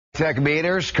High-tech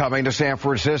meters coming to San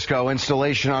Francisco.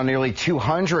 Installation on nearly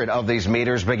 200 of these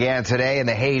meters began today in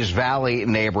the Hayes Valley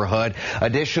neighborhood.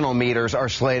 Additional meters are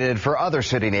slated for other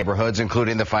city neighborhoods,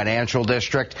 including the Financial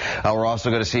District. We're also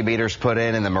going to see meters put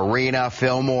in the Marina,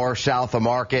 Fillmore, South of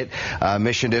Market,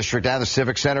 Mission District, and the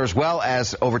Civic Center, as well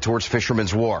as over towards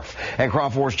Fisherman's Wharf. And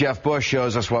KRON 4's Jeff Bush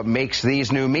shows us what makes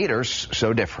these new meters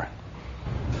so different.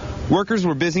 Workers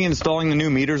were busy installing the new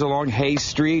meters along Hayes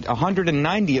Street.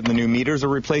 190 of the new meters are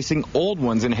replacing old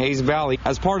ones in Hayes Valley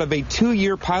as part of a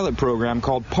 2-year pilot program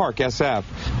called Park SF.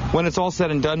 When it's all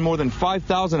said and done, more than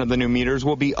 5,000 of the new meters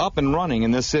will be up and running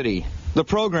in this city. The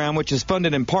program, which is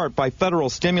funded in part by federal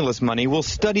stimulus money, will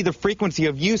study the frequency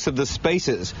of use of the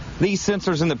spaces. These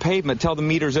sensors in the pavement tell the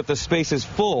meters if the space is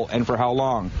full and for how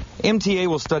long. MTA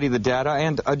will study the data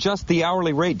and adjust the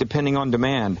hourly rate depending on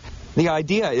demand. The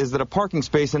idea is that a parking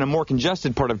space in a more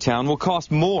congested part of town will cost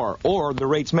more, or the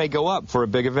rates may go up for a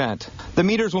big event. The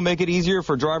meters will make it easier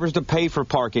for drivers to pay for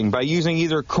parking by using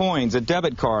either coins, a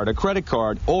debit card, a credit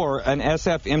card, or an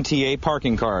SF-MTA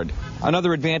parking card.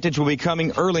 Another advantage will be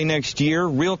coming early next year.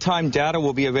 Real-time data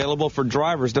will be available for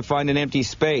drivers to find an empty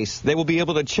space. They will be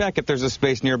able to check if there's a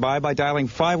space nearby by dialing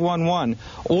 511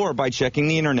 or by checking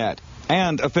the internet.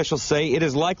 And officials say it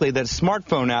is likely that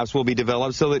smartphone apps will be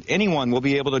developed so that anyone will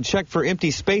be able to check for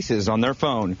empty spaces on their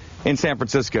phone. In San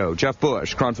Francisco, Jeff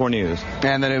Bush, KRON 4 News.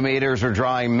 And the new meters are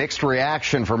drawing mixed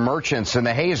reaction from merchants in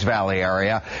the Hayes Valley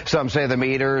area. Some say the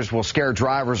meters will scare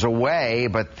drivers away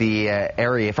from the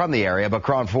area. But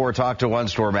KRON 4 talked to one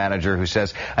store manager who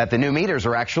says that the new meters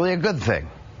are actually a good thing.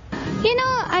 You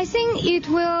know, I think it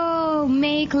will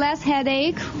make less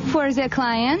headache for the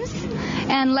clients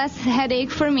and less headache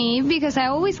for me, because I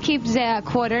always keep the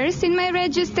quarters in my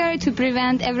register to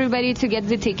prevent everybody to get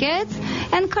the tickets.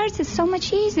 And cards is so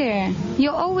much easier.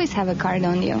 You always have a card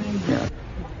on you. Yeah.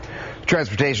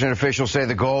 Transportation officials say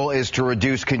the goal is to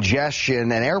reduce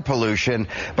congestion and air pollution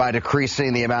by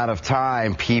decreasing the amount of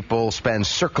time people spend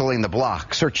circling the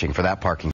block searching for that parking